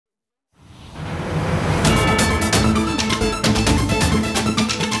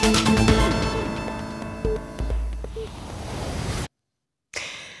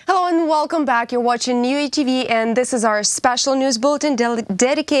Welcome back. You're watching UATV, and this is our special news bulletin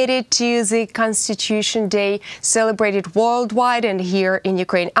dedicated to the Constitution Day, celebrated worldwide and here in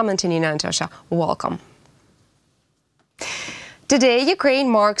Ukraine. I'm Antonina Antosha. Welcome. Today, Ukraine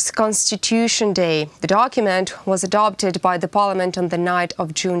marks Constitution Day. The document was adopted by the parliament on the night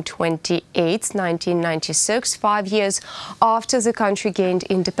of June 28, 1996, 5 years after the country gained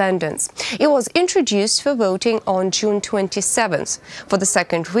independence. It was introduced for voting on June 27th. For the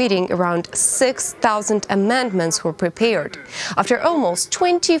second reading, around 6,000 amendments were prepared. After almost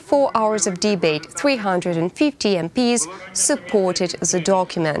 24 hours of debate, 350 MPs supported the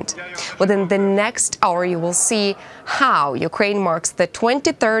document. Within the next hour, you will see how Ukraine marks the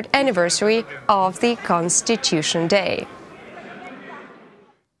 23rd anniversary of the Constitution Day.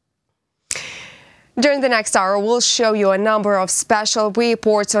 During the next hour, we'll show you a number of special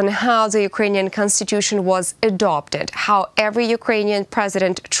reports on how the Ukrainian constitution was adopted, how every Ukrainian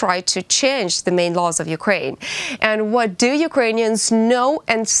president tried to change the main laws of Ukraine, and what do Ukrainians know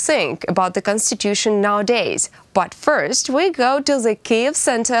and think about the constitution nowadays. But first, we go to the Kyiv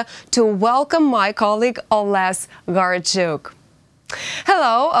Center to welcome my colleague Oles Garchuk.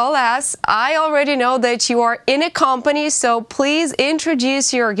 Hello, Oles. I already know that you are in a company, so please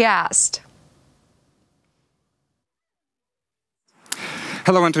introduce your guest.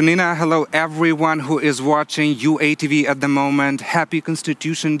 Hello, Antonina. Hello, everyone who is watching UATV at the moment. Happy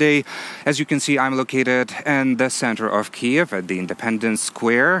Constitution Day. As you can see, I'm located in the center of Kyiv at the Independence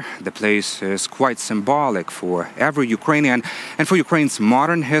Square. The place is quite symbolic for every Ukrainian and for Ukraine's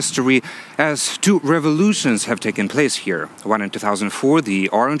modern history, as two revolutions have taken place here. One in 2004, the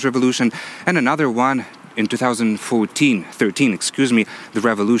Orange Revolution, and another one in 2013, the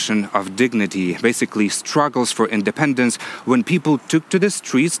Revolution of Dignity, basically struggles for independence when people took to the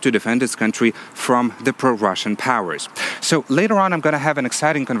streets to defend its country from the pro-Russian powers. So later on, I'm going to have an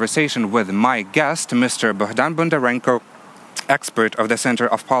exciting conversation with my guest, Mr. Bogdan Bondarenko, expert of the Center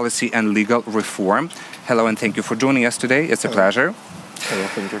of Policy and Legal Reform. Hello, and thank you for joining us today. It's a pleasure. Hello,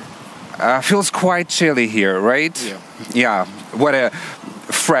 thank you. Feels quite chilly here, right? Yeah. What a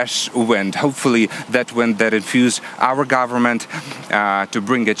fresh wind. Hopefully that wind that infused our government to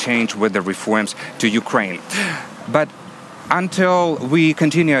bring a change with the reforms to Ukraine. But until we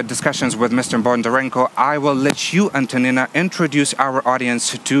continue our discussions with Mr. Bondarenko, I will let you, Antonina, introduce our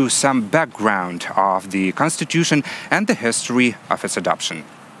audience to some background of the Constitution and the history of its adoption.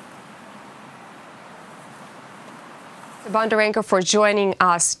 Bondarenko for joining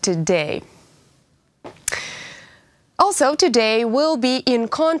us today. Also today, we'll be in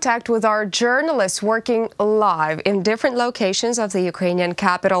contact with our journalists working live in different locations of the Ukrainian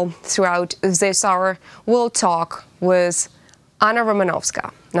capital. Throughout this hour, we'll talk with Anna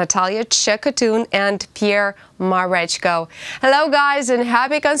Romanovska, Natalia Chekatun, and Pierre Marechko. Hello, guys, and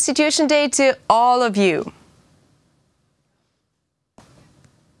happy Constitution Day to all of you.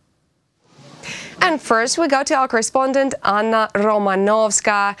 And first, we go to our correspondent, Anna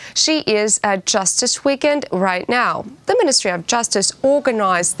Romanovska. She is at Justice Weekend right now. The Ministry of Justice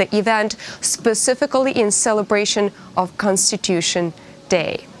organized the event specifically in celebration of Constitution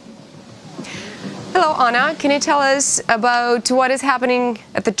Day. Hello, Anna. Can you tell us about what is happening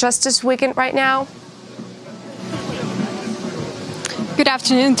at the Justice Weekend right now? Good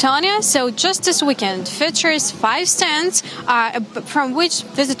afternoon, Tanya. So Justice Weekend features 5 stands from which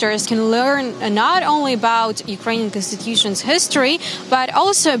visitors can learn not only about Ukrainian Constitution's history, but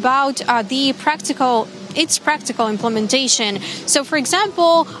also about its practical implementation. So, for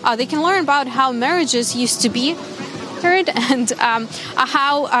example, they can learn about how marriages used to be and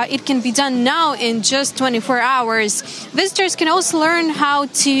how it can be done now in just 24 hours. Visitors can also learn how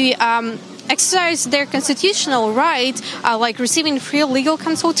to exercise their constitutional right, like receiving free legal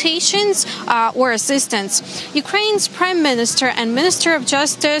consultations or assistance. Ukraine's Prime Minister and Minister of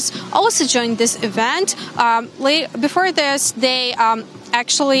Justice also joined this event. Before this, they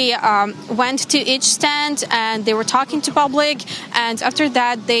actually went to each stand and they were talking to public, and after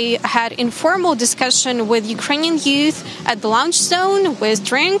that they had informal discussion with Ukrainian youth at the lounge zone with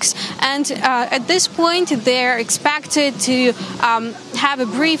drinks, and at this point they're expected to have a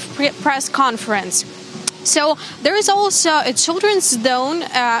brief press conference. So there is also a children's zone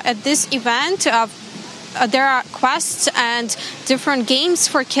at this event. There are quests and different games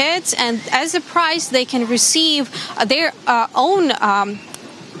for kids, and as a prize they can receive their own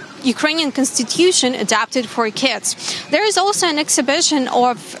Ukrainian Constitution adapted for kids. There is also an exhibition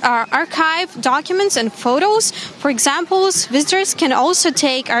of archive documents and photos. For example, visitors can also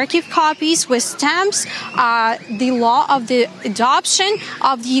take archive copies with stamps, the law of the adoption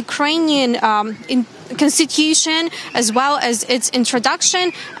of the Ukrainian constitution, as well as its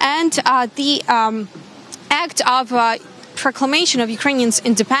introduction and the act of proclamation of Ukrainians'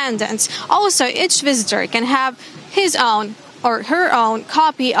 independence. Also, each visitor can have his own or her own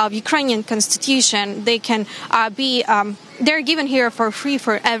copy of Ukrainian constitution. They can they're given here for free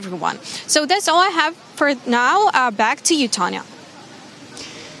for everyone. So that's all I have for now. Back to you, Tanya.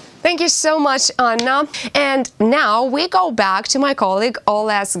 Thank you so much, Anna. And now we go back to my colleague,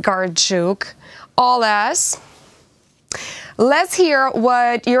 Oles Garjuk. Oles, let's hear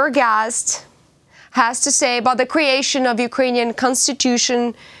what your guest has to say about the creation of Ukrainian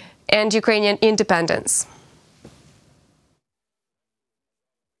constitution and Ukrainian independence.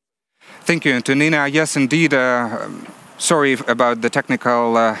 Thank you, Antonina. Yes, indeed. Sorry about the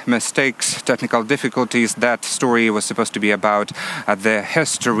technical mistakes, technical difficulties. That story was supposed to be about the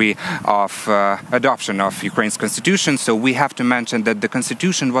history of adoption of Ukraine's constitution. So we have to mention that the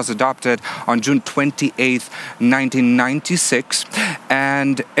constitution was adopted on June 28, 1996,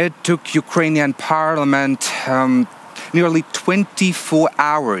 and it took Ukrainian parliament nearly 24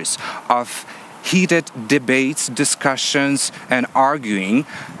 hours of heated debates, discussions, and arguing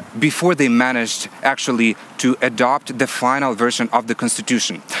before they managed actually to adopt the final version of the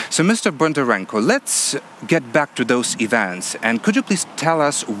constitution. So, Mr. Bondarenko, let's get back to those events. And could you please tell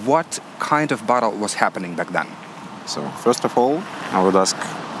us what kind of battle was happening back then? So, first of all, I would ask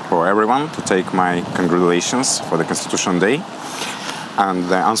for everyone to take my congratulations for the Constitution Day. And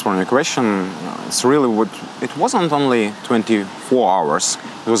the answer on your question, it's really it wasn't only 24 hours.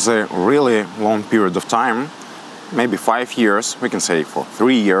 It was a really long period of time. Maybe 5 years, we can say for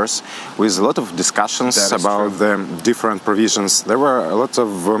 3 years, with a lot of discussions about the different provisions. There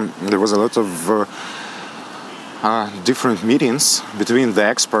was a lot of different meetings between the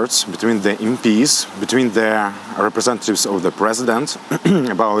experts, between the MPs, between the representatives of the president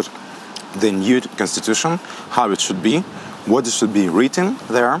about the new constitution, how it should be, what it should be written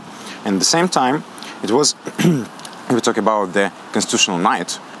there. And at the same time, it was, we talk about the constitutional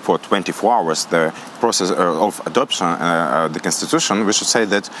night, for 24 hours, the process of adoption the constitution, we should say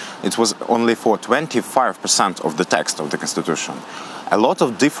that it was only for 25% of the text of the constitution. A lot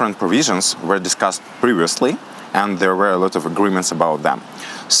of different provisions were discussed previously, and there were a lot of agreements about them.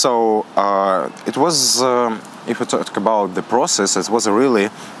 So it was, if we talk about the process, it was a really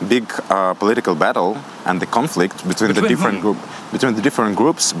big political battle and the conflict between the different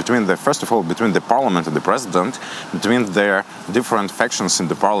groups, first of all, between the parliament and the president, between their different factions in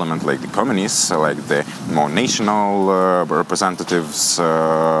the parliament, like the communists, like the more national representatives,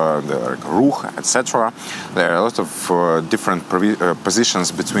 the Ruch, etc. There are a lot of different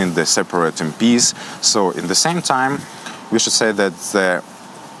positions between the separate MPs. So, in the same time, we should say that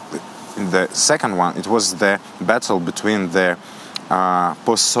in the second one, it was the battle between the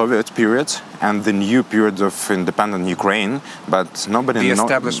post-Soviet period and the new period of independent Ukraine, but nobody knows the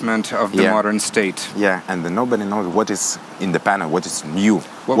establishment of the modern state. Yeah, and nobody knows what is independent, what is new,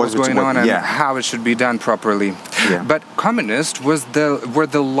 what was going on, and how it should be done properly. Yeah. But communists were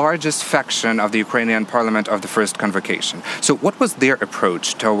the largest faction of the Ukrainian parliament of the first convocation. So, what was their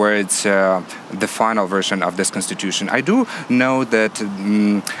approach towards the final version of this constitution? I do know that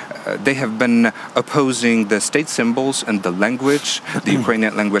they have been opposing the state symbols and the language, the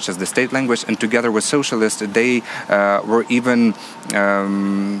Ukrainian language as the state language, and together with socialists, they were even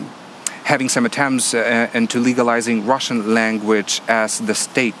having some attempts into legalizing Russian language as the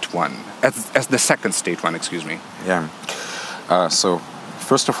state one, as the second state one, excuse me. Yeah. So,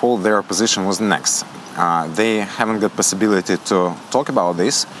 first of all, their position was next. They haven't got possibility to talk about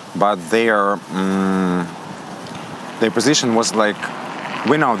this, but their position was like,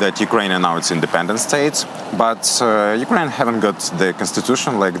 we know that Ukraine now it's independent state, but Ukraine haven't got the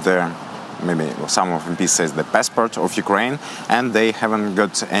constitution, like maybe some of MPs says the passport of Ukraine, and they haven't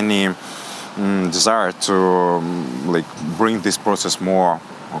got any desire to bring this process more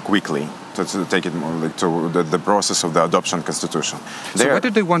quickly, to take it more to the process of the adoption constitution. So why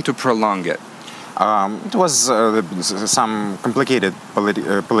did they want to prolong it? It was some complicated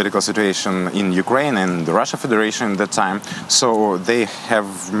political situation in Ukraine and the Russian Federation at that time. So they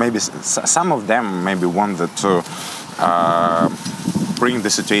have maybe some of them maybe wanted to bring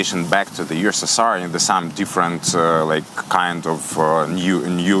the situation back to the USSR in some different kind of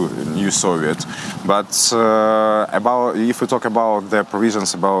new Soviet. But if we talk about the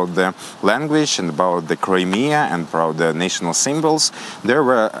provisions about the language and about the Crimea and about the national symbols, there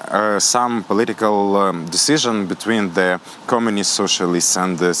were some political decision between the communist, socialists,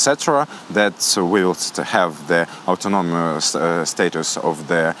 and etc. that we will have the autonomous status of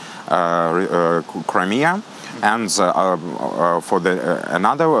the Crimea. And for the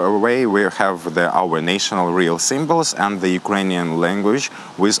another way, we have our national real symbols and the Ukrainian language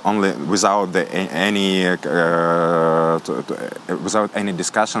without any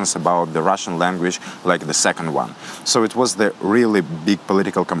discussions about the Russian language like the second one. So it was the really big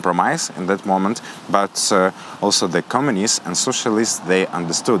political compromise in that moment, but also the communists and socialists, they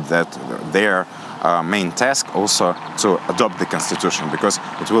understood that their main task also to adopt the constitution, because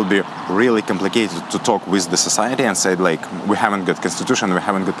it will be really complicated to talk with the society and say, like, we haven't got constitution, we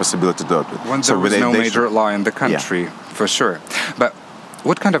haven't got possibility to adopt it. When there was no major law in the country, for sure. But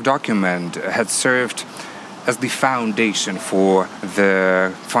what kind of document had served as the foundation for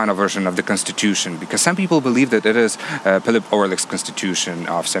the final version of the constitution? Because some people believe that it is Philip Orlik's constitution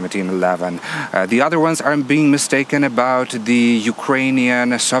of 1711. The other ones are being mistaken about the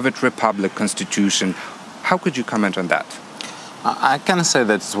Ukrainian Soviet Republic constitution. How could you comment on that? I can say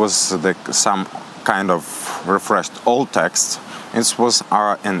that it was some kind of refreshed old text. It was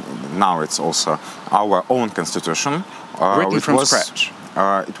and now it's also our own constitution. Written from scratch.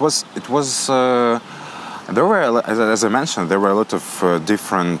 It was. There were, as I mentioned, there were a lot of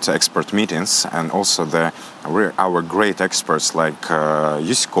different expert meetings, and also our great experts like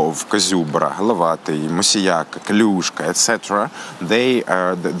Yuskov, Kozyubra, Halavati, Musiak, Kalushka, etc. They're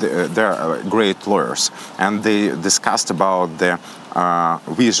great lawyers, and they discussed about the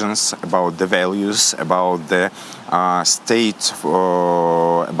visions, about the values, about the state,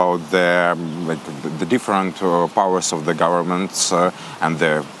 about the different powers of the government and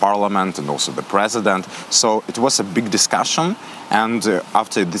the parliament and also the president. So it was a big discussion, and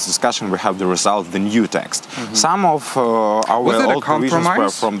after this discussion we have the result, the new text. Mm-hmm. Some of our old provisions were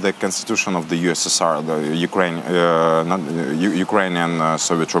from the constitution of the USSR, the Ukrainian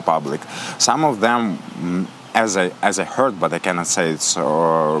Soviet Republic. Some of them, as I heard, but I cannot say it's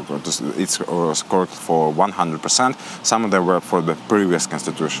correct for 100%. Some of them were for the previous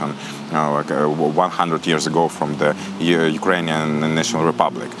constitution, like 100 years ago from the Ukrainian National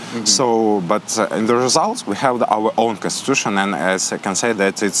Republic. Mm-hmm. So, but in the results, we have our own constitution, and as I can say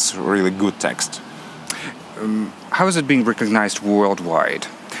that it's really good text. How is it being recognized worldwide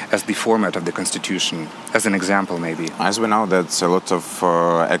as the format of the constitution, as an example maybe? As we know that a lot of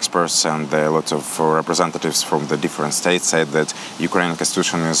experts and a lot of representatives from the different states said that Ukrainian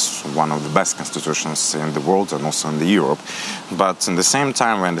constitution is one of the best constitutions in the world and also in Europe. But at the same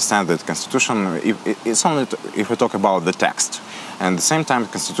time, we understand that constitution, it's only if we talk about the text. And at the same time, the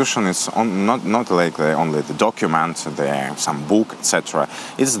constitution is not like only the document, some book, etc.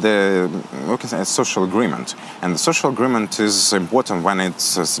 It's the social agreement, and the social agreement is important when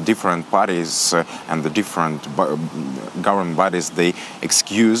it's different parties and the different government bodies, they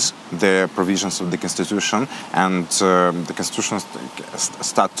excuse the provisions of the constitution, and the constitution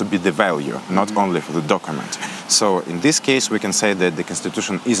start to be the value, not only for the document. So in this case, we can say that the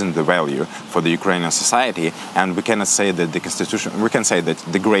constitution isn't the value for the Ukrainian society, and we cannot say that the constitution. We can say that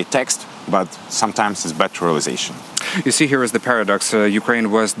the great text, but sometimes it's bad realization. You see, here is the paradox. Ukraine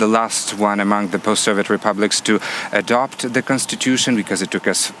was the last one among the post-Soviet republics to adopt the constitution, because it took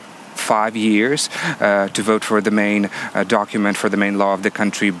us 5 years to vote for the main document, for the main law of the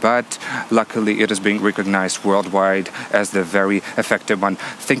country, but luckily it is being recognized worldwide as the very effective one.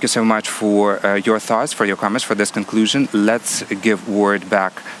 Thank you so much for your thoughts, for your comments, for this conclusion. Let's give word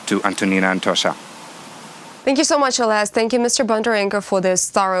back to Antonina and Tosha. Thank you so much, Elias. Thank you, Mr. Bondarenko, for this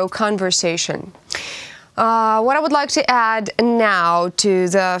thorough conversation. What I would like to add now to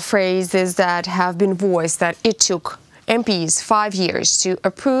the phrases that have been voiced, that it took MPs 5 years to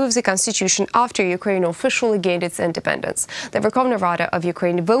approve the constitution after Ukraine officially gained its independence. The Verkhovna Rada of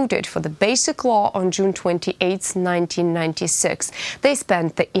Ukraine voted for the basic law on June 28, 1996. They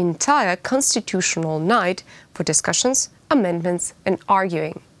spent the entire constitutional night for discussions, amendments, and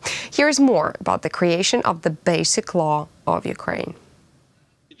arguing. Here's more about the creation of the basic law of Ukraine.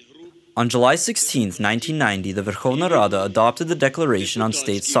 On July 16, 1990, the Verkhovna Rada adopted the Declaration on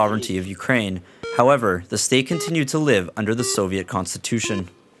State Sovereignty of Ukraine. However, the state continued to live under the Soviet constitution.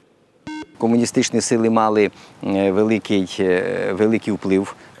 Комуністичні сили мали великий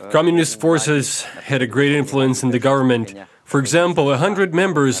вплив. Communist forces had a great influence in the government. For example, 100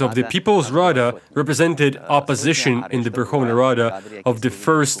 members of the People's Rada represented opposition in the Verkhovna Rada of the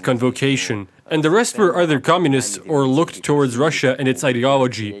first convocation, and the rest were either communists or looked towards Russia and its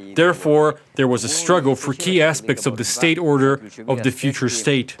ideology. Therefore, there was a struggle for key aspects of the state order of the future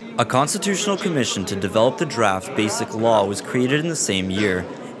state. A constitutional commission to develop the draft basic law was created in the same year.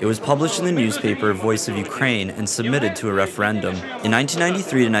 It was published in the newspaper Voice of Ukraine and submitted to a referendum. In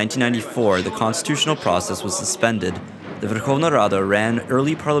 1993 to 1994, the constitutional process was suspended. The Verkhovna Rada ran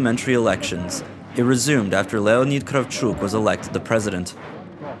early parliamentary elections. It resumed after Leonid Kravchuk was elected the president.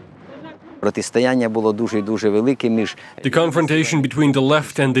 Протистояння було дуже і дуже велике між The confrontation between the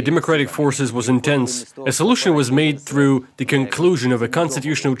left and the democratic forces was intense. A solution was made through the conclusion of a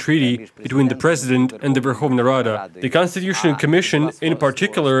constitutional treaty between the president and the Verkhovna Rada. The Constitutional Commission, in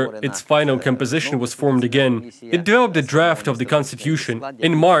particular, its final composition was formed again. It developed a draft of the constitution.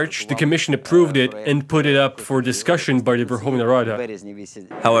 In March, the commission approved it and put it up for discussion by the Verkhovna Rada.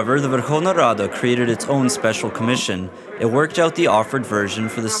 However, the Verkhovna Rada created its own special commission. It worked out the offered version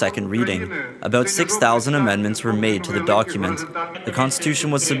for the second reading. About 6,000 amendments were made to the document. The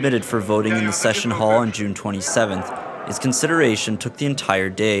constitution was submitted for voting in the session hall on June 27th. Its consideration took the entire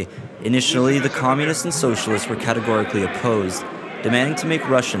day. Initially, the communists and socialists were categorically opposed, demanding to make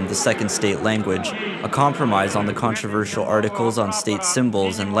Russian the second state language. A compromise on the controversial articles on state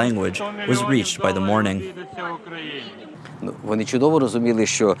symbols and language was reached by the morning. Вони чудово розуміли,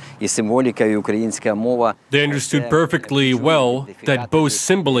 що і символіка, і українська мова. They understood perfectly well that both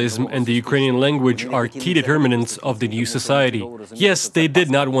symbolism and the Ukrainian language are key determinants of the new society. Yes, they did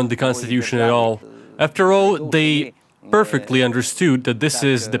not want the constitution at all. After all, they perfectly understood that this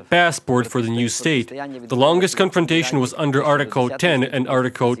is the passport for the new state. The longest confrontation was under Article 10 and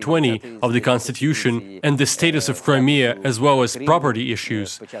Article 20 of the Constitution and the status of Crimea, as well as property issues.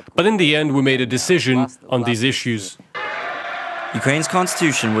 But in the end, we made a decision on these issues. Ukraine's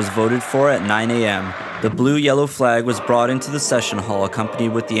constitution was voted for at 9 a.m. The blue-yellow flag was brought into the session hall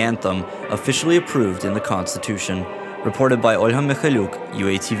accompanied with the anthem, officially approved in the constitution. Reported by Olha Mikhailiuk,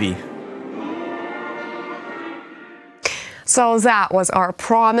 UATV. So that was our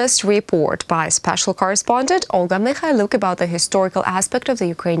promised report by special correspondent Olga Mikhailiuk about the historical aspect of the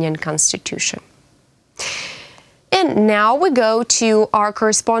Ukrainian constitution. And now we go to our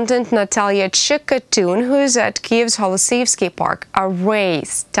correspondent Natalia Chikatun, who is at Kyiv's Holosevsky Park. A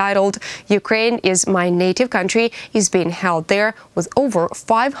race titled "Ukraine is My Native Country" is being held there, with over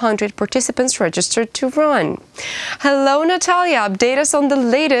 500 participants registered to run. Hello, Natalia. Update us on the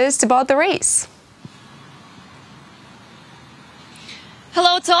latest about the race.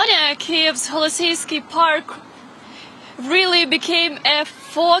 Hello, Tonya. Kyiv's Holosevsky Park really became a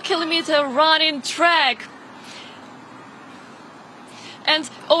 4-kilometer running track. And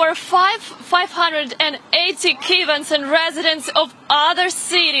over 580 Kyivans and residents of other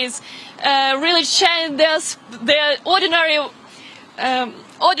cities really changed their ordinary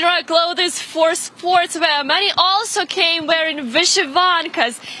clothes for sportswear. Many also came wearing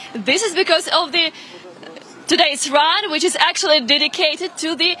vyshyvankas. This is because of today's run, which is actually dedicated to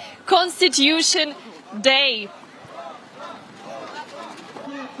the Constitution Day.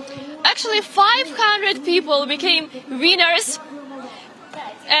 Actually, 500 people became winners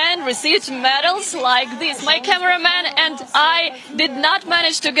and received medals like this. My cameraman and I did not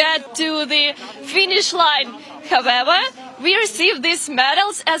manage to get to the finish line. However, we received these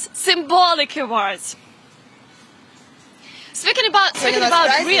medals as symbolic awards. Speaking about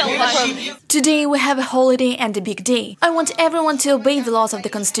real life. Today we have a holiday and a big day. I want everyone to obey the laws of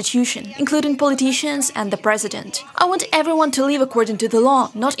the Constitution, including politicians and the President. I want everyone to live according to the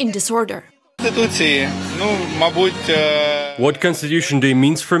law, not in disorder. What Constitution Day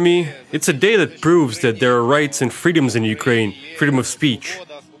means for me? It's a day that proves that there are rights and freedoms in Ukraine, freedom of speech.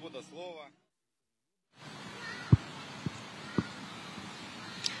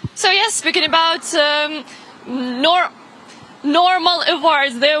 So yes, speaking about normal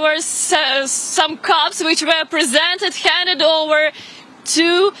awards, there were some cups which were presented, handed over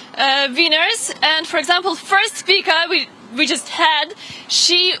to winners. And for example, first speaker we just had,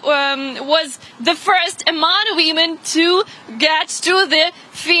 she was the first among women to get to the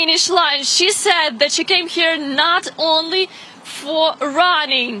finish line. She said that she came here not only for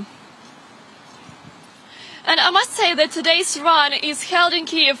running. And I must say that today's run is held in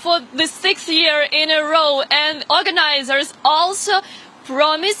Kyiv for the 6th year in a row, and organizers also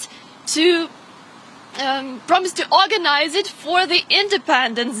promised to organize it for the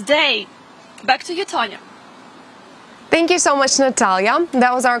Independence Day. Back to you, Tonya. Thank you so much, Natalia.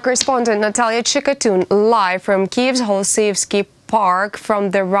 That was our correspondent Natalia Chikatun, live from Kyiv's Holosevsky Park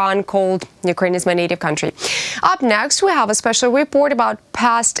from the run called "Ukraine is My Native Country." Up next, we have a special report about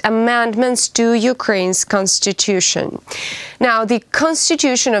past amendments to Ukraine's constitution. Now, the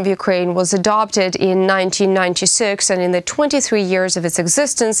Constitution of Ukraine was adopted in 1996, and in the 23 years of its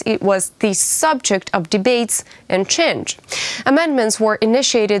existence, it was the subject of debates and change. Amendments were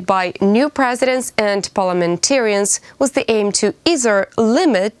initiated by new presidents and parliamentarians with the aim to either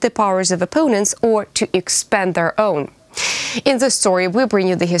limit the powers of opponents or to expand their own. In this story, we bring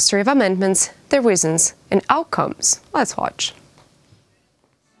you the history of amendments, their reasons and outcomes. Let's watch.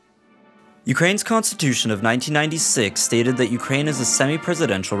 Ukraine's constitution of 1996 stated that Ukraine is a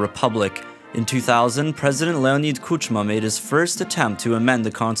semi-presidential republic. In 2000, President Leonid Kuchma made his first attempt to amend the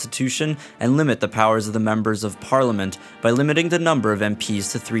constitution and limit the powers of the members of parliament by limiting the number of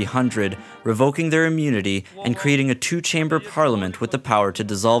MPs to 300, revoking their immunity, and creating a two-chamber parliament with the power to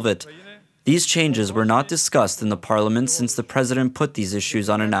dissolve it. These changes were not discussed in the parliament since the president put these issues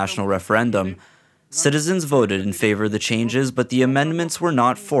on a national referendum. Citizens voted in favor of the changes, but the amendments were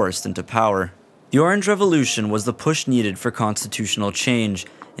not forced into power. The Orange Revolution was the push needed for constitutional change.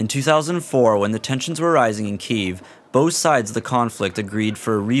 In 2004, when the tensions were rising in Kyiv, both sides of the conflict agreed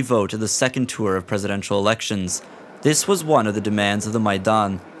for a revote of the second tour of presidential elections. This was one of the demands of the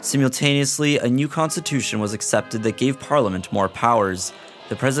Maidan. Simultaneously, a new constitution was accepted that gave parliament more powers.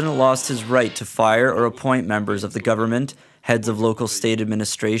 The president lost his right to fire or appoint members of the government, heads of local state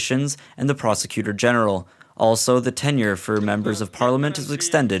administrations, and the prosecutor general. Also, the tenure for members of parliament is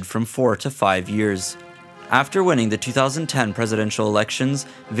extended from 4 to 5 years. After winning the 2010 presidential elections,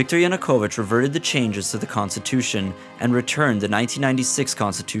 Viktor Yanukovych reverted the changes to the constitution and returned the 1996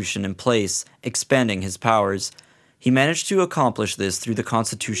 constitution in place, expanding his powers. He managed to accomplish this through the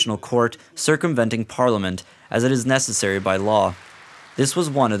Constitutional Court, circumventing parliament, as it is necessary by law. This was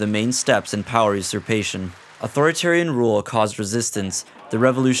one of the main steps in power usurpation. Authoritarian rule caused resistance. The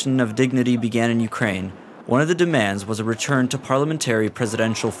revolution of dignity began in Ukraine. One of the demands was a return to parliamentary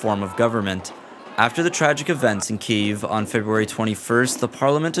presidential form of government. After the tragic events in Kyiv on February 21st, the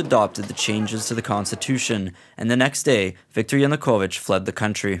parliament adopted the changes to the constitution, and the next day, Viktor Yanukovych fled the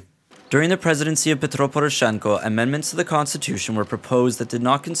country. During the presidency of Petro Poroshenko, amendments to the constitution were proposed that did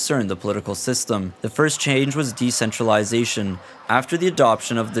not concern the political system. The first change was decentralization. After the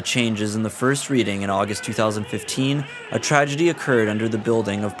adoption of the changes in the first reading in August 2015, a tragedy occurred under the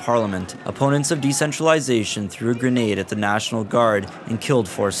building of Parliament. Opponents of decentralization threw a grenade at the National Guard and killed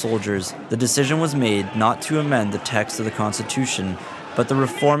 4 soldiers. The decision was made not to amend the text of the constitution, but the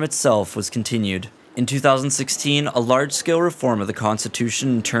reform itself was continued. In 2016, a large-scale reform of the Constitution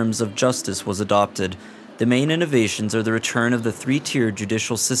in terms of justice was adopted. The main innovations are the return of the 3-tiered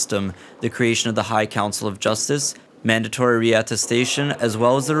judicial system, the creation of the High Council of Justice, mandatory reattestation, as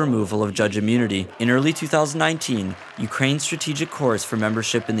well as the removal of judge immunity. In early 2019, Ukraine's strategic course for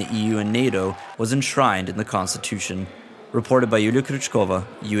membership in the EU and NATO was enshrined in the Constitution. Reported by Yulia Krychkova,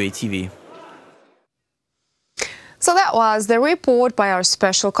 UATV. So that was the report by our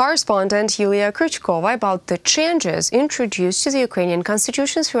special correspondent Yulia Krychkova about the changes introduced to the Ukrainian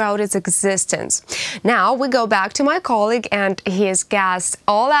constitution throughout its existence. Now we go back to my colleague and his guest,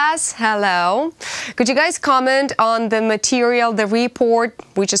 Olas. Hello. Could you guys comment on the material, the report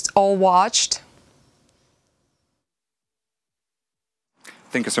we just all watched?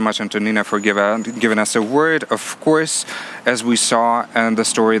 Thank you so much, Antonina, for giving us a word. Of course, as we saw in the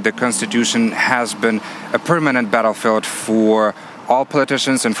story, the Constitution has been a permanent battlefield for all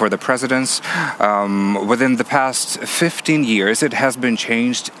politicians and for the presidents. Within the past 15 years, it has been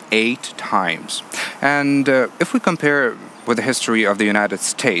changed 8 times. And if we compare with the history of the United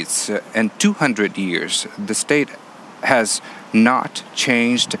States, in 200 years, the state has not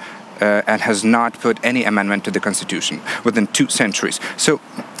changed and has not put any amendment to the Constitution within 2 centuries. So,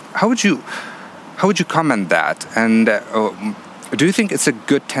 how would you comment that? And do you think it's a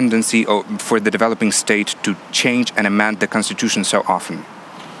good tendency for the developing state to change and amend the Constitution so often?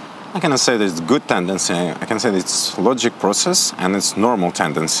 I cannot say that it's a good tendency. I can say that it's a logic process and it's normal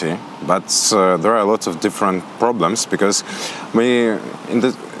tendency. But there are lots of different problems because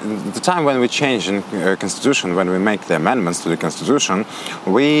the time when we change in constitution, when we make the amendments to the constitution,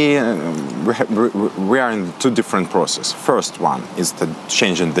 we are in 2 different processes. First one is the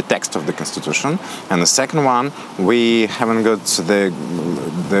change in the text of the constitution, and the second one, we haven't got the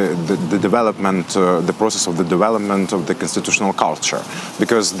development, the process of the development of the constitutional culture,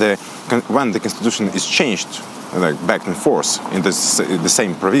 because when the constitution is changed, like back and forth in the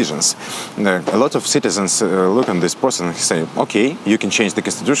same provisions, a lot of citizens look on this process and say, okay, you can change the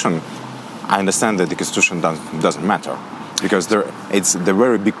constitution. I understand that the constitution doesn't matter, because it's the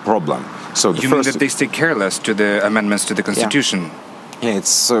very big problem. So you mean that they stay careless to the amendments to the constitution? Yeah,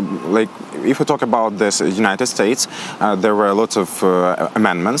 it's like if we talk about the United States, there were lots of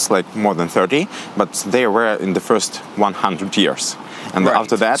amendments, like more than 30, but they were in the first 100 years. And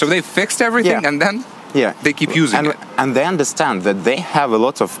after that... So they fixed everything and then... Yeah, they keep using it. and they understand that they have a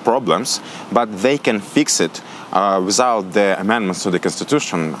lot of problems, but they can fix it without the amendments to the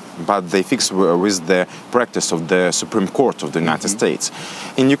Constitution, but they fix with the practice of the Supreme Court of the United States.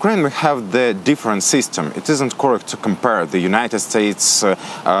 In Ukraine, we have the different system. It isn't correct to compare the United States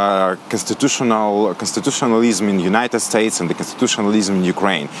constitutionalism in the United States and the constitutionalism in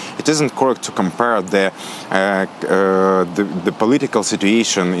Ukraine. It isn't correct to compare the political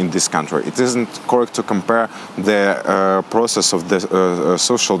situation in this country. It isn't correct to compare the process of the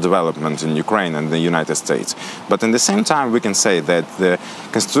social development in Ukraine and the United States. But at the same time, we can say that the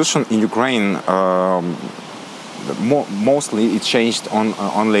constitution in Ukraine mostly it changed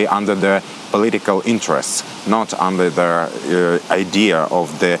only under the political interests, not under the idea of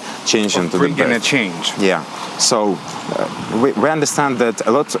the change into the best. A change. Yeah. So we understand that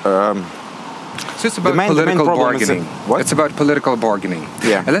a lot. So it's about political bargaining. It's about political bargaining.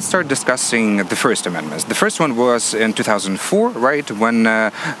 Yeah. And let's start discussing the first amendments. The first one was in 2004, right, when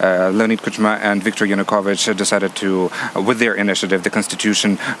Leonid Kuchma and Viktor Yanukovych decided to, with their initiative, the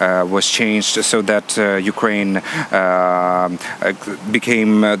constitution was changed so that Ukraine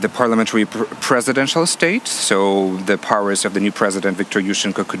became the parliamentary presidential state. So the powers of the new president, Viktor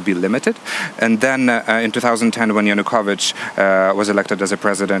Yushchenko, could be limited. And then in 2010, when Yanukovych was elected as a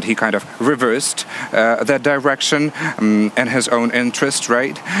president, he kind of reversed that direction in his own interest,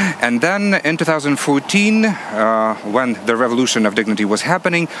 right? And then in 2014, when the Revolution of Dignity was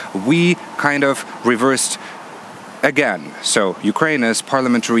happening, we kind of reversed again. So Ukraine is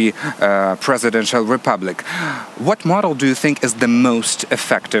parliamentary presidential republic. What model do you think is the most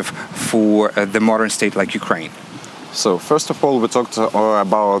effective for the modern state like Ukraine? So first of all, we talked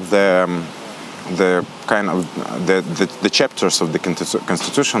about the kind of the chapters of the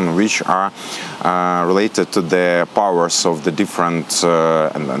Constitution which are related to the powers of the different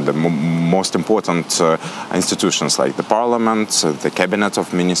and the most important institutions like the Parliament, the Cabinet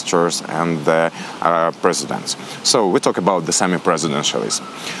of Ministers, and the President. So we talk about the semi-presidentialism.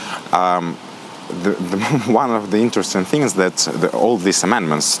 One of the interesting things that all these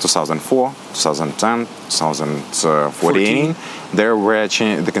amendments, 2004, 2010, 2014,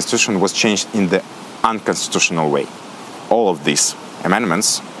 the Constitution was changed in the unconstitutional way. All of these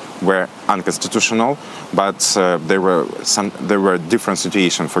amendments were unconstitutional, but there were different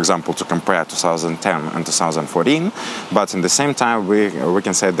situations. For example, to compare 2010 and 2014. But in the same time, we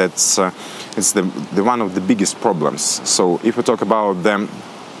can say that it's the one of the biggest problems. So if we talk about the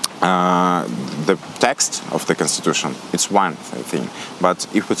text of the Constitution, it's one thing. But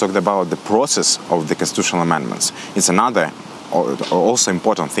if we talk about the process of the constitutional amendments, it's another also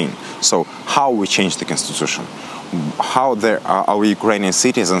important thing. So how we change the Constitution, how our Ukrainian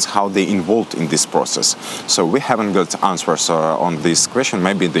citizens, how they involved in this process. So we haven't got answers on this question.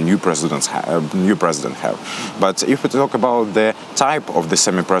 Maybe the new president have. But if we talk about the type of the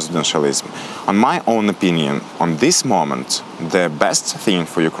semi-presidentialism, on my own opinion, on this moment, the best thing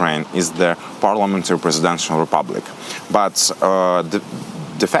for Ukraine is the parliamentary presidential republic. But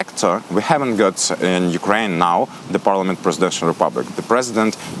de facto, we haven't got in Ukraine now the parliament presidential republic. The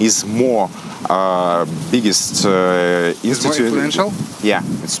president is more biggest institute. More influential? Yeah,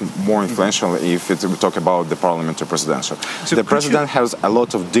 it's more influential if we talk about the parliamentary presidential. So the president has a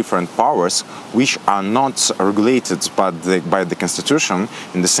lot of different powers which are not regulated by the constitution.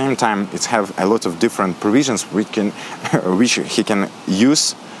 In the same time, it have a lot of different provisions which he can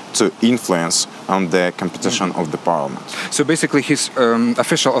use to influence on the competition of the parliament. So basically his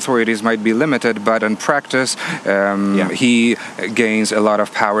official authorities might be limited, but in practice he gains a lot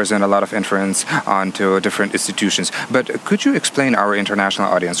of powers and a lot of influence onto different institutions. But could you explain our international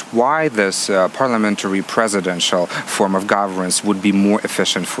audience why this parliamentary presidential form of governance would be more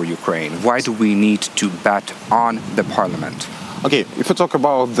efficient for Ukraine? Why do we need to bet on the parliament? Okay, if we talk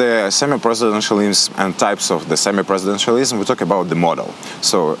about the semi-presidentialism and types of the semi-presidentialism, we talk about the model.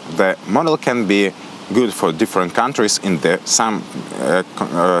 So the model can be good for different countries in some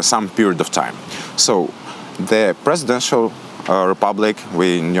period of time. So the presidential republic,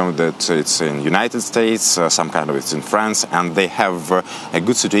 we know that it's in United States, some kind of it's in France, and they have a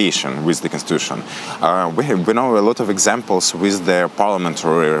good situation with the constitution. We know a lot of examples with the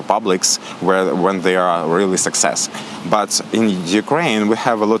parliamentary republics when they are really success. But in Ukraine, we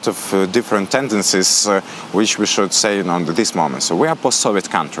have a lot of different tendencies which we should say on this moment. So we are post-Soviet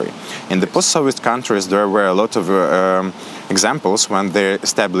country. In the post-Soviet countries, there were a lot of examples when they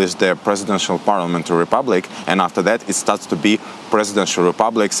established their presidential parliamentary republic, and after that it starts to be presidential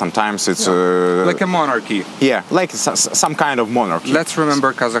republic. Sometimes it's like a monarchy. Yeah, like some kind of monarchy. Let's remember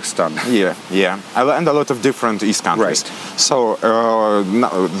Kazakhstan. Yeah, and a lot of different East countries. Right. So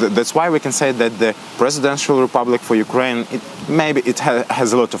that's why we can say that the presidential republic for Ukraine, maybe it has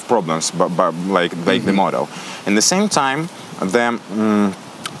a lot of problems, but like the model. In the same time, the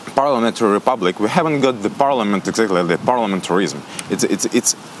parliamentary republic, we haven't got the parliament exactly, the parliamentarism.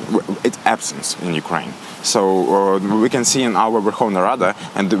 It's absence in Ukraine. So we can see in our Verkhovna Rada,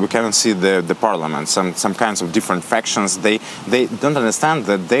 and we can see the parliament, some kinds of different factions. They don't understand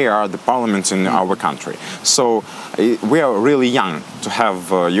that they are the parliament in our country. So we are really young to have.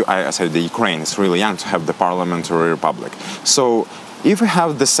 I said the Ukraine is really young to have the parliamentary republic. So if we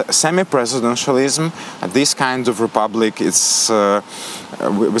have the semi-presidentialism, this kind of republic, it's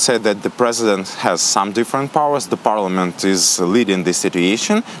we say that the president has some different powers. The parliament is leading the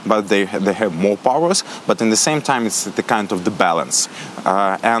situation, but they have more powers. But in the same time, it's the kind of the balance,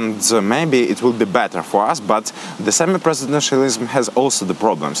 and maybe it will be better for us. But the semi-presidentialism has also the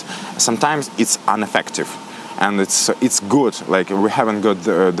problems. Sometimes it's ineffective. And it's good, like we haven't got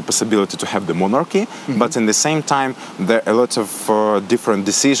the possibility to have the monarchy, but in the same time, there a lot of different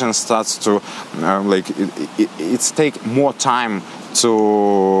decisions starts to, it's take more time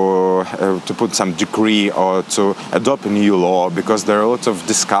to put some decree or to adopt a new law, because there are a lot of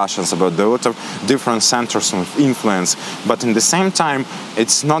discussions about there are a lot of different centers of influence. But in the same time,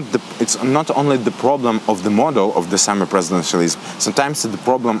 it's not only the problem of the model of the semi-presidentialism. Sometimes it's the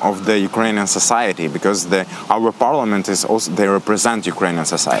problem of the Ukrainian society, because our parliament is also, they represent Ukrainian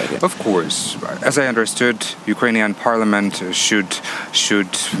society. Of course, as I understood, Ukrainian parliament should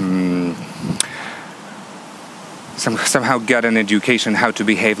somehow get an education how to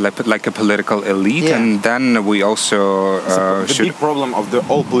behave like a political elite, and then we also the big problem of the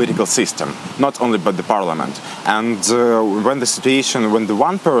whole political system, not only but the parliament. And when the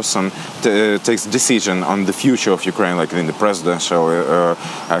one person takes decision on the future of Ukraine, like in the presidential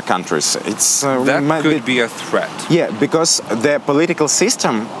countries, it's that could be a threat. Yeah, because the political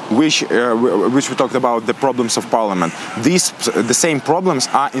system, which we talked about, the problems of parliament, the same problems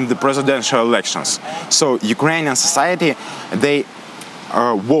are in the presidential elections. So Ukrainian society, they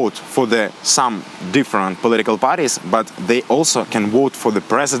vote for some different political parties, but they also can vote for the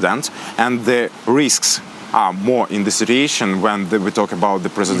president, and the risks are more in the situation when we talk about the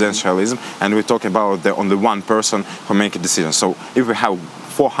presidentialism and we talk about the only one person who make a decision. So if we have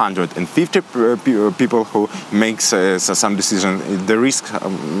 450 people who makes some decision, the risk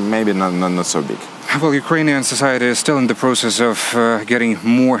maybe not so big. Well, Ukrainian society is still in the process of getting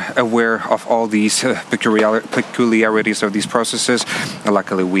more aware of all these peculiarities of these processes.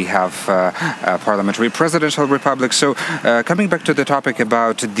 Luckily, we have a parliamentary presidential republic. So, coming back to the topic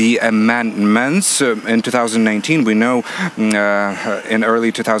about the amendments, in 2019, we know in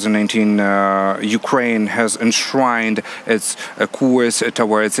early 2019, Ukraine has enshrined its course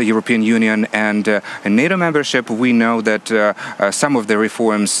towards the European Union and NATO membership. We know that some of the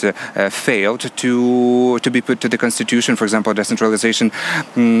reforms failed to be put to the constitution, for example, decentralization.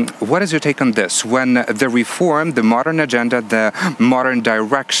 What is your take on this? When the reform, the modern agenda, the modern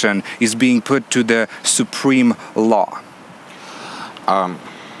direction is being put to the supreme law?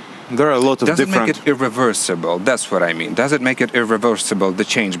 There are a lot of different... Does it make it irreversible? That's what I mean. Does it make it irreversible, the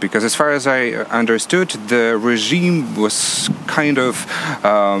change? Because as far as I understood, the regime was kind of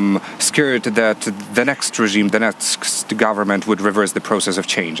scared that the next regime, the next government would reverse the process of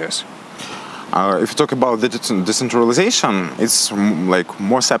changes. If you talk about the decentralization, it's like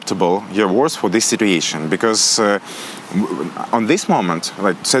more acceptable, your words, for this situation, because on this moment,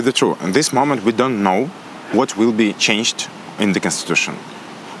 like to say the truth, on this moment we don't know what will be changed in the constitution,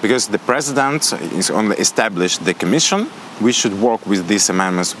 because the president is only established the commission. We should work with these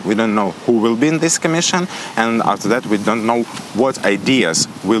amendments. We don't know who will be in this commission, and after that we don't know what ideas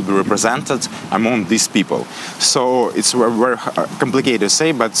will be represented among these people. So it's very complicated to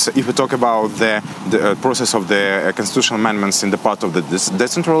say, but if we talk about the process of the constitutional amendments in the part of the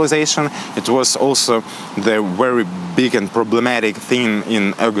decentralization, it was also the very big and problematic thing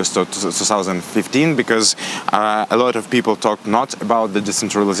in August of 2015, because a lot of people talked not about the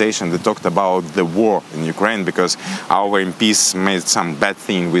decentralization, they talked about the war in Ukraine, because our MPs made some bad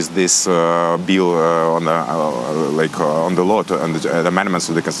thing with this bill on the law and the amendments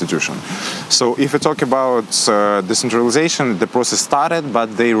to the constitution. So if we talk about decentralization, the process started,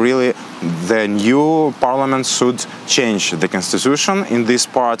 but the new parliament should change the constitution in this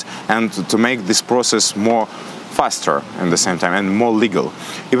part and to make this process more faster at the same time and more legal.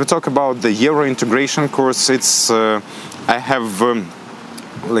 If we talk about the Euro integration course, it's I have,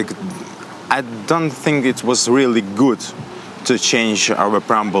 I don't think it was really good to change our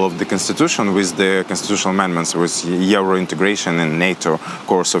preamble of the constitution with the constitutional amendments with Euro integration and NATO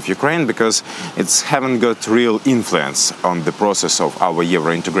course of Ukraine, because it's haven't got real influence on the process of our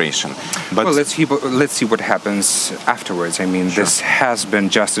Euro integration. But well, let's see what happens afterwards. I mean, Sure. This has been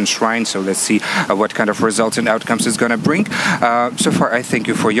just enshrined, so let's see what kind of results and outcomes it's going to bring. So far, I thank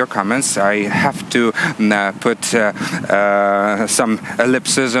you for your comments. I have to put some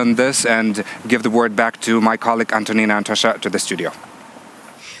ellipses on this and give the word back to my colleague Antonina Antosha to the studio.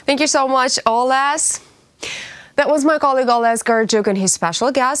 Thank you so much, Oles. That was my colleague Oles Garjuk and his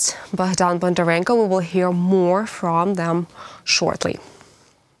special guest, Bogdan Bondarenko. We will hear more from them shortly.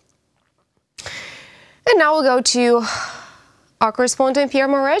 And now we'll go to our correspondent Pierre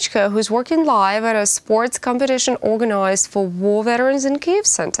Marechko, who's working live at a sports competition organized for war veterans in Kyiv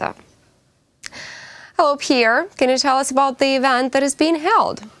Center. Hello, Pierre. Can you tell us about the event that is being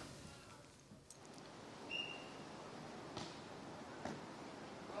held?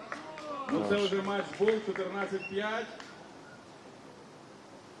 Це вже матч був 14-5.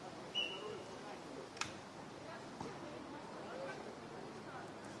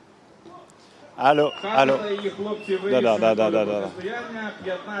 Алло, алло. Да.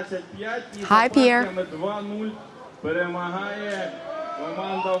 Hi, Pierre. 2-0 перемагає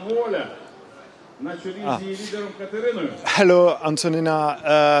команда «Воля» на чолі з її лідером Катериною. Hello, Antonina.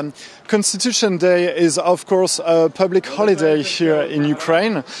 Constitution Day is, of course, a public holiday here in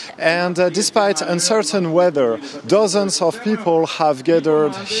Ukraine. And despite uncertain weather, dozens of people have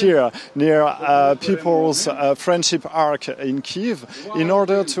gathered here near People's Friendship Arc in Kyiv in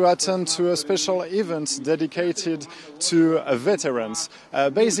order to attend to a special event dedicated to veterans.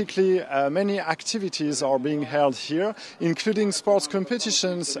 Basically, many activities are being held here, including sports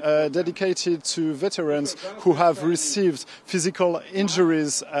competitions dedicated to veterans who have received physical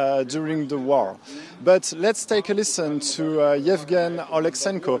injuries during the war. But let's take a listen to Yevgen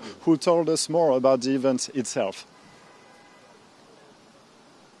Oleksenko, who told us more about the event itself.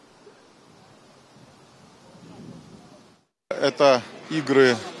 Это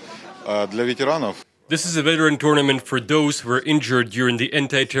игры для ветеранов. This is a veteran tournament for those who were injured during the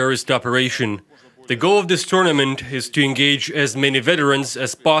anti-terrorist operation. The goal of this tournament is to engage as many veterans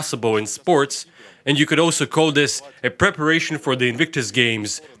as possible in sports, and you could also call this a preparation for the Invictus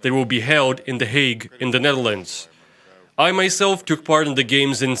Games that will be held in The Hague in the Netherlands. I myself took part in the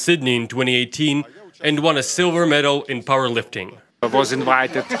Games in Sydney in 2018 and won a silver medal in powerlifting. I was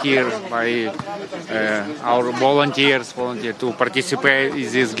invited here by our volunteers to participate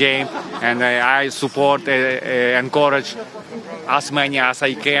in this game, and I support, encourage as many as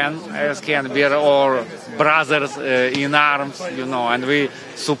I can. We are all brothers in arms, and we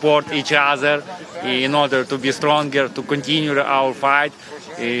support each other in order to be stronger, to continue our fight,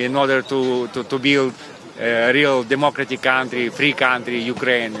 in order to build a real democratic country, free country,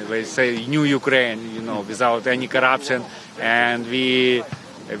 Ukraine. We say new Ukraine, without any corruption. And we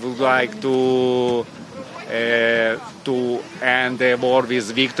would like to end the war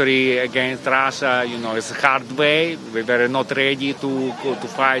with victory against Russia. It's a hard way. We were not ready to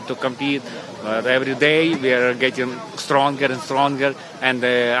fight, to compete. But every day we are getting stronger and stronger. And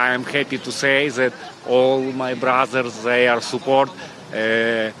I am happy to say that all my brothers, they are support.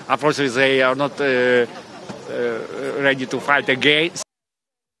 Unfortunately, they are not ready to fight again.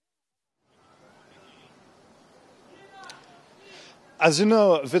 As you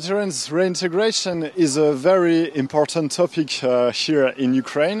know, veterans reintegration is a very important topic here in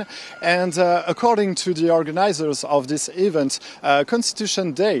Ukraine. And according to the organizers of this event,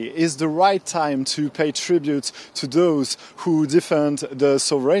 Constitution Day is the right time to pay tribute to those who defend the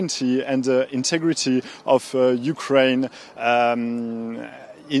sovereignty and the integrity of Ukraine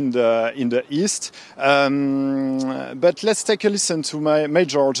in the east. But let's take a listen to my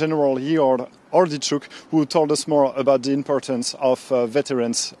Major General Igor Ordichuk, who told us more about the importance of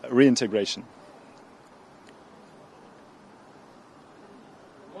veterans reintegration.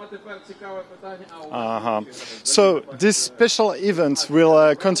 So this special event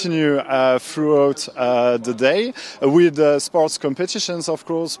will continue throughout the day with sports competitions, of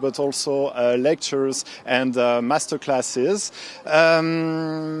course, but also lectures and master classes.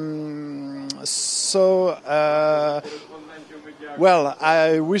 Well,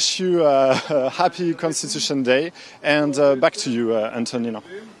 I wish you a happy Constitution Day, and back to you, Antonina.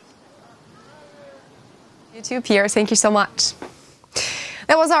 You too, Pierre. Thank you so much.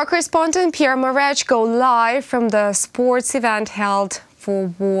 That was our correspondent, Pierre Marechko, live from the sports event held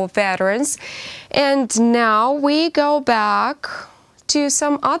for war veterans. And now we go back to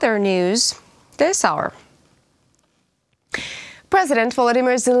some other news this hour. President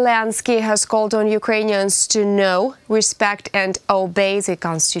Volodymyr Zelensky has called on Ukrainians to know, respect and obey the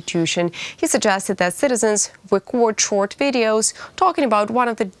constitution. He suggested that citizens record short videos talking about one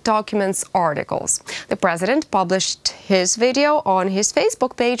of the document's articles. The president published his video on his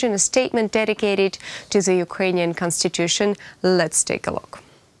Facebook page in a statement dedicated to the Ukrainian constitution. Let's take a look.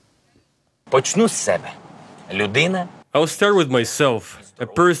 Почну з себе. Людина. I'll start with myself. A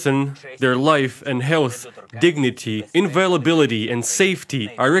person, their life and health, dignity, inviolability and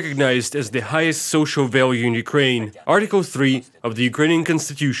safety are recognized as the highest social value in Ukraine. Article 3 of the Ukrainian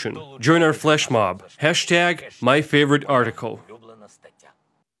Constitution. Join our flash mob. #MyFavoriteArticle.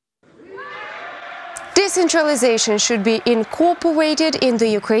 Decentralization should be incorporated in the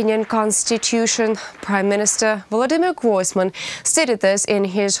Ukrainian constitution. Prime Minister Volodymyr Groysman stated this in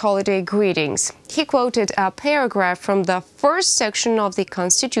his holiday greetings. He quoted a paragraph from the first section of the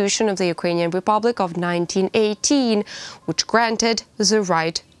Constitution of the Ukrainian Republic of 1918, which granted the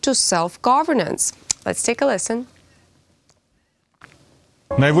right to self-governance. Let's take a listen.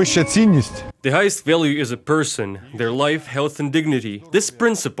 Найвища цінність. The highest value is a person, their life, health and dignity. This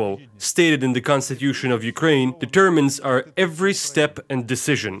principle, stated in the Constitution of Ukraine, determines our every step and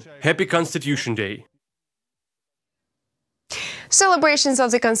decision. Happy Constitution Day. Celebrations of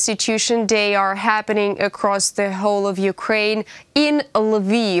the Constitution Day are happening across the whole of Ukraine. In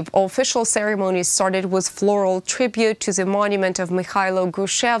Lviv, official ceremonies started with floral tribute to the monument of Mikhailo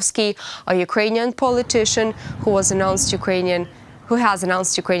Grushevsky, a Ukrainian politician who has announced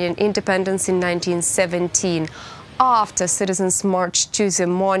Ukrainian independence in 1917. After citizens marched to the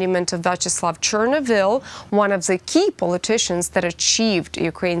monument of Vyacheslav Chernovil, one of the key politicians that achieved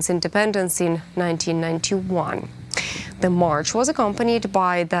Ukraine's independence in 1991. The march was accompanied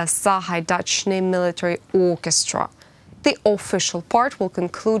by the Sahaydachny military orchestra. The official part will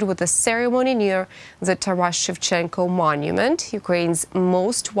conclude with a ceremony near the Taras Shevchenko monument, Ukraine's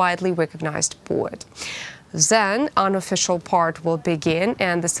most widely recognized poet. Then, unofficial part will begin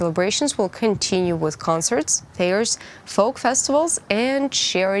and the celebrations will continue with concerts, fairs, folk festivals and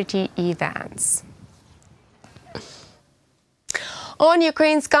charity events. On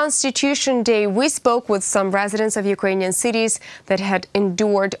Ukraine's Constitution Day, we spoke with some residents of Ukrainian cities that had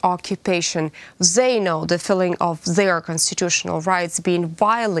endured occupation. They know the feeling of their constitutional rights being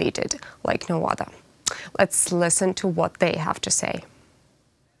violated like no other. Let's listen to what they have to say.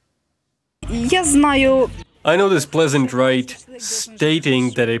 I know this pleasant right, stating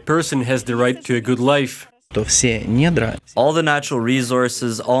that a person has the right to a good life. All the natural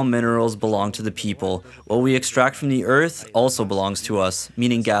resources, all minerals belong to the people. What we extract from the earth also belongs to us,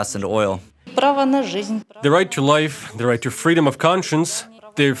 meaning gas and oil. The right to life, the right to freedom of conscience,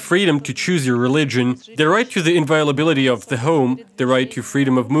 the freedom to choose your religion, the right to the inviolability of the home, the right to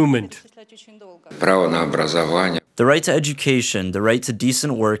freedom of movement. The right to education, the right to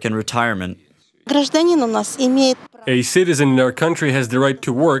decent work and retirement. A citizen in our country has the right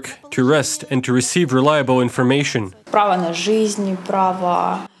to work, to rest, and to receive reliable information.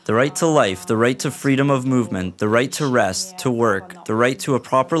 The right to life, the right to freedom of movement, the right to rest, to work, the right to a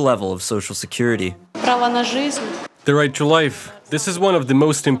proper level of social security. The right to life. This is one of the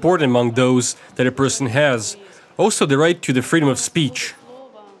most important among those that a person has. Also the right to the freedom of speech.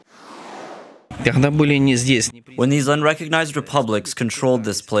 When these unrecognized republics controlled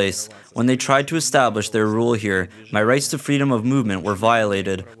this place, when they tried to establish their rule here, my rights to freedom of movement were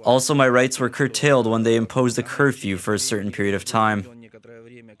violated. Also, my rights were curtailed when they imposed a curfew for a certain period of time.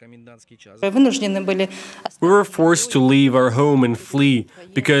 We were forced to leave our home and flee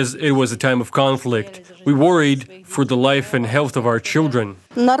because it was a time of conflict. We worried for the life and health of our children.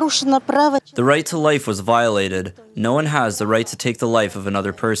 The right to life was violated. No one has the right to take the life of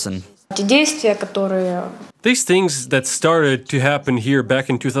another person. These things that started to happen here back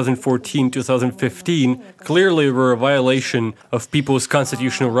in 2014-2015 clearly were a violation of people's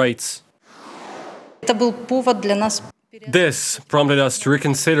constitutional rights. This prompted us to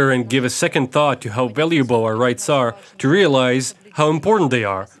reconsider and give a second thought to how valuable our rights are, to realize how important they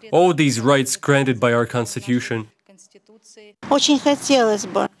are, all these rights granted by our Constitution.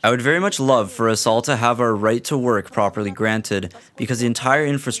 I would very much love for us all to have our right to work properly granted, because the entire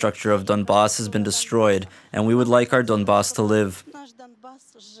infrastructure of Donbass has been destroyed, and we would like our Donbass to live.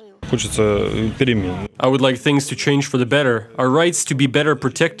 I would like things to change for the better, our rights to be better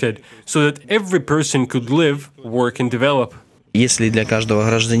protected, so that every person could live, work and develop.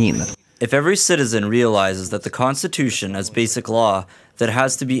 If every citizen realizes that the Constitution as basic law that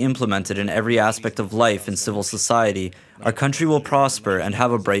has to be implemented in every aspect of life in civil society, our country will prosper and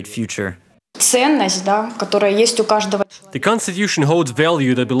have a bright future. The Constitution holds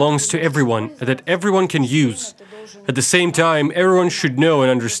value that belongs to everyone and that everyone can use. At the same time, everyone should know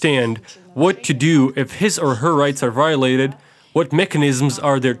and understand what to do if his or her rights are violated, what mechanisms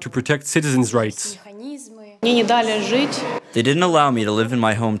are there to protect citizens' rights. They didn't allow me to live in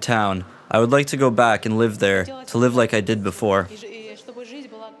my hometown. I would like to go back and live there, to live like I did before.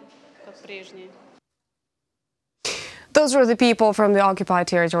 Those were the people from the occupied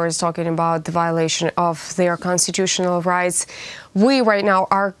territories talking about the violation of their constitutional rights. We right now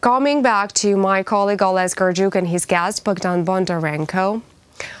are coming back to my colleague Oles Garjuk and his guest Bogdan Bondarenko.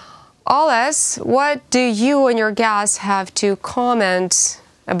 Oles, what do you and your guests have to comment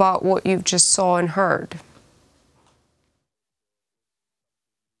about what you've just saw and heard?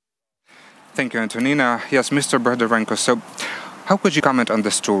 Thank you, Antonina. Yes, Mr. Bondarenko, so how could you comment on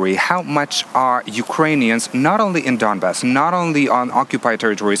the story? How much are Ukrainians, not only in Donbass, not only on occupied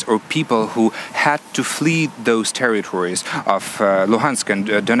territories, or people who had to flee those territories of Luhansk and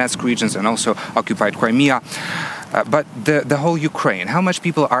Donetsk regions and also occupied Crimea, but the whole Ukraine, how much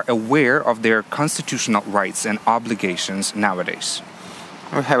people are aware of their constitutional rights and obligations nowadays?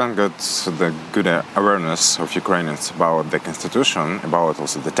 We haven't got the good awareness of Ukrainians about the constitution, about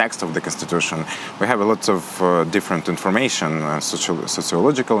also the text of the constitution. We have a lot of different information,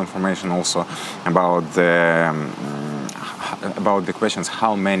 sociological information also about the questions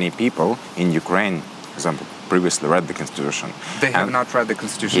how many people in Ukraine, for example, previously read the constitution. They have not read the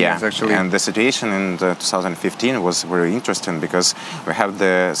constitution, yeah, actually. And the situation in 2015 was very interesting because we have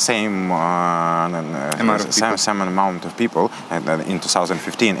the same amount of people in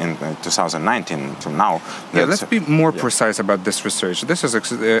 2015 and 2019 till now. Yeah, let's be more precise about this research. This is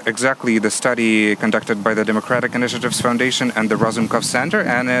exactly the study conducted by the Democratic Initiatives Foundation and the Razumkov Center,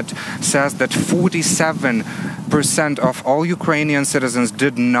 and it says that 47% of all Ukrainian citizens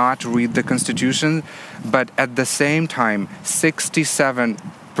did not read the constitution, but at the same time,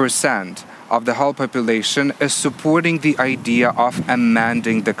 67% of the whole population is supporting the idea of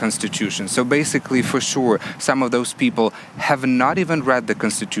amending the constitution. So basically, for sure, some of those people have not even read the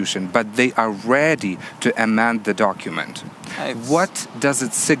constitution, but they are ready to amend the document. What does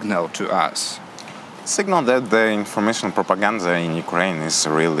it signal to us? Signal that the information propaganda in Ukraine is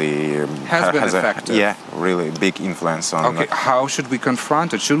really has been effective. Really big influence on. Okay, how should we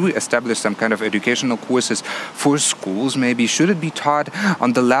confront it? Should we establish some kind of educational courses for schools? Maybe should it be taught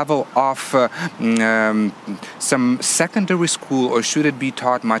on the level of some secondary school, or should it be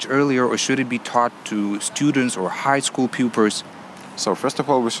taught much earlier, or should it be taught to students or high school pupils? So first of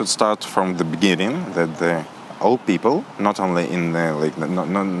all, we should start from the beginning that the all people, not only in the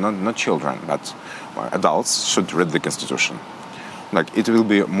not children, but adults should read the constitution. Like, it will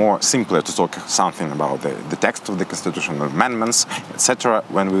be more simpler to talk something about the text of the constitution, amendments, etc.,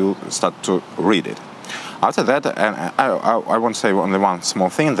 when we will start to read it. After that, I want to say only one small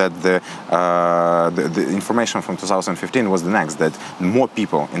thing, that the information from 2015 was the next, that more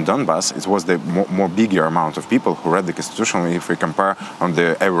people in Donbass, it was the more bigger amount of people who read the constitution if we compare on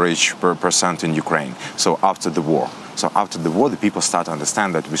the average percent in Ukraine. So after the war. So after the war, the people start to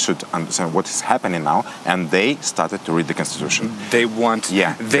understand that we should understand what is happening now, and they started to read the constitution. They want,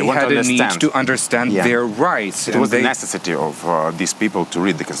 they had a need to understand their rights. It was the necessity of these people to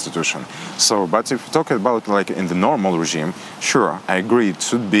read the constitution. So, but if we talk about like in the normal regime, sure, I agree, it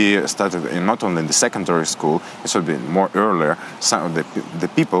should be started not only in the secondary school, it should be more earlier. Some of the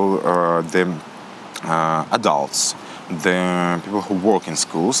people, the adults, the people who work in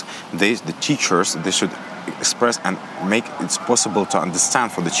schools, the teachers, they should express and make it possible to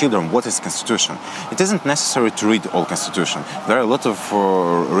understand for the children what is constitution. It isn't necessary to read all constitution. There are a lot of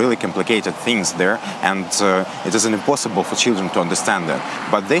really complicated things there, and it isn't impossible for children to understand that.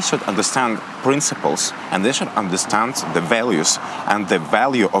 But they should understand principles, and they should understand the values and the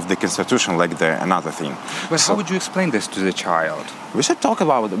value of the constitution, like another thing. But how would you explain this to the child? We should talk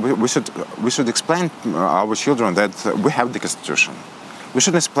about. We should explain our children that we have the constitution. We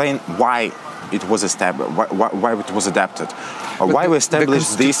should explain why it was established, why it was adapted, or why we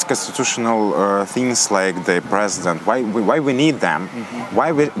established these constitutional things like the president, why we need them,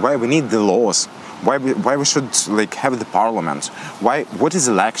 why we need the laws, why we should like have the parliament, what is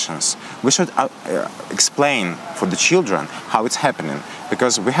elections. We should explain for the children how it's happening,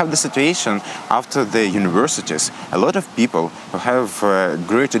 because we have the situation after the universities. A lot of people who have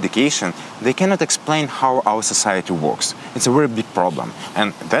great education, they cannot explain how our society works. It's a very big problem,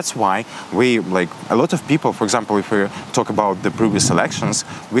 and that's why we, like a lot of people, for example, if we talk about the previous elections,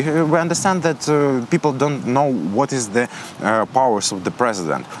 we understand that people don't know what is the powers of the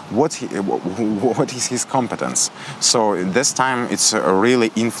president, what is his competence. So this time it's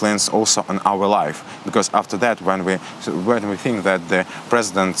really influence also on our life, because after that, when we think that the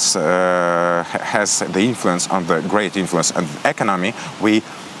president has the influence on the great influence on the economy, we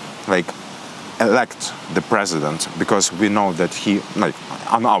elect the president because we know that he,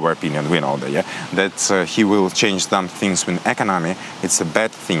 in our opinion, we know that, that he will change some things in economy. It's a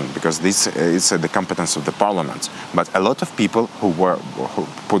bad thing because this is the competence of the parliament. But a lot of people who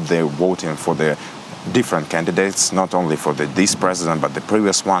put their vote in for the different candidates, not only for this president but the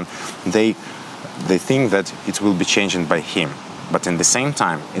previous one, they think that it will be changed by him. But in the same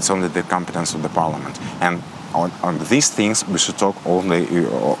time, it's only the competence of the parliament. And on these things, we should talk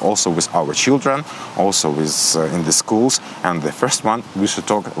also with our children, also with in the schools. And the first one, we should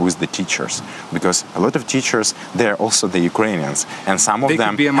talk with the teachers, because a lot of teachers, they're also the Ukrainians, and some of them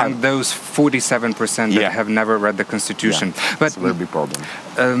could be among those 47% that have never read the Constitution. Yeah, but it's a very big problem.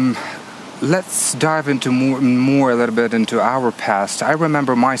 Let's dive into more a little bit into our past. I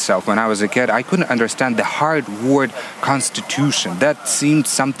remember myself when I was a kid, I couldn't understand the hard word Constitution. That seemed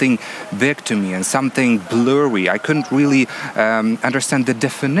something big to me and something blurry. I couldn't really understand the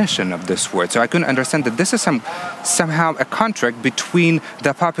definition of this word. So I couldn't understand that this is somehow a contract between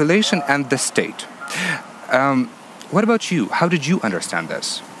the population and the state. What about you? How did you understand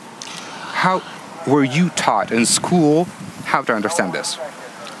this? How were you taught in school how to understand this?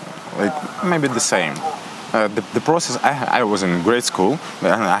 Maybe the same. The process, I was in grade school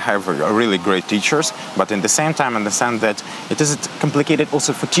and I have really great teachers, but at the same time understand that it is complicated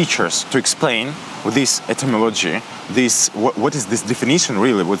also for teachers to explain this etymology, what is this definition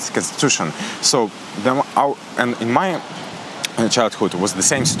really, what's the Constitution. So and in my childhood was the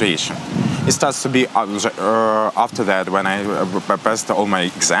same situation. It starts to be after that when I passed all my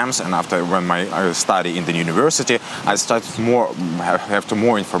exams and when I study in the university, I started have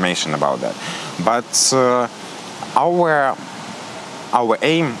more information about that. But our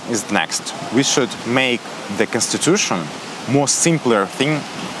aim is next. We should make the Constitution more simpler thing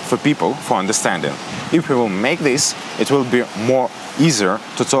for people for understanding. If we will make this, it will be more easier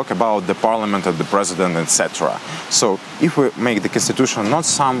to talk about the parliament and the president, etc. So if we make the Constitution not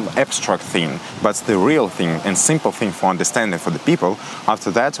some abstract thing, but the real thing and simple thing for understanding for the people, after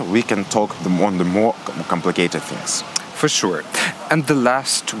that we can talk on the more complicated things. For sure. And the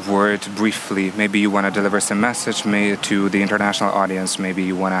last word, briefly, maybe you want to deliver some message to the international audience, maybe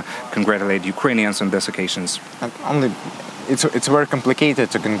you want to congratulate Ukrainians on these occasions. It's very complicated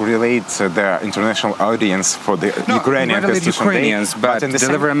to congratulate the international audience for the Ukrainian Constitution Day, but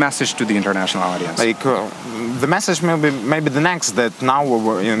deliver a message to the international audience. The message maybe the next, that now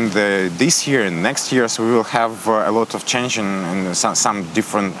in this year and next years we will have a lot of change in some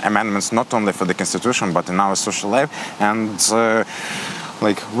different amendments, not only for the Constitution but in our social life, and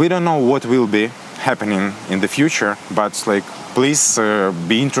we don't know what will be happening in the future, but please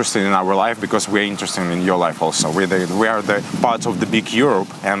be interested in our life, because we are interested in your life also. We are the part of the big Europe,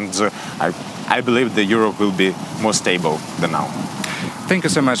 and I believe that Europe will be more stable than now. Thank you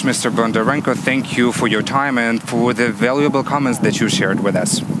so much, Mr. Bondarenko. Thank you for your time and for the valuable comments that you shared with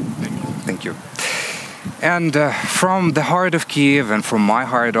us. Thank you. And from the heart of Kiev and from my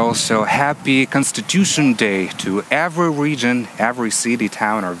heart also, happy Constitution Day to every region, every city,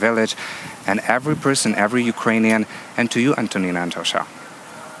 town or village, and every person, every Ukrainian, and to you, Antonina and Tosha.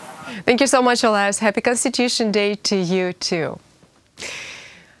 Thank you so much, Oles. Happy Constitution Day to you, too.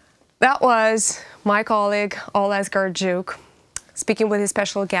 That was my colleague, Oles Garjuk, speaking with his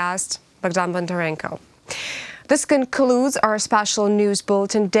special guest, Bogdan Bondarenko. This concludes our special news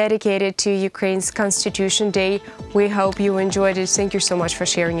bulletin dedicated to Ukraine's Constitution Day. We hope you enjoyed it. Thank you so much for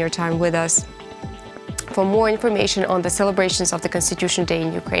sharing your time with us. For more information on the celebrations of the Constitution Day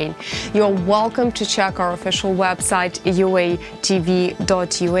in Ukraine, you're welcome to check our official website,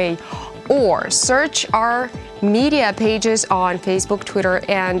 UATV.ua, or search our media pages on Facebook, Twitter,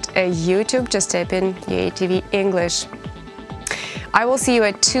 and YouTube. Just type in UATV English. I will see you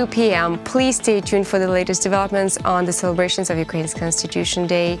at 2 p.m. Please stay tuned for the latest developments on the celebrations of Ukraine's Constitution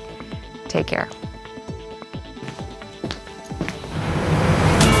Day. Take care.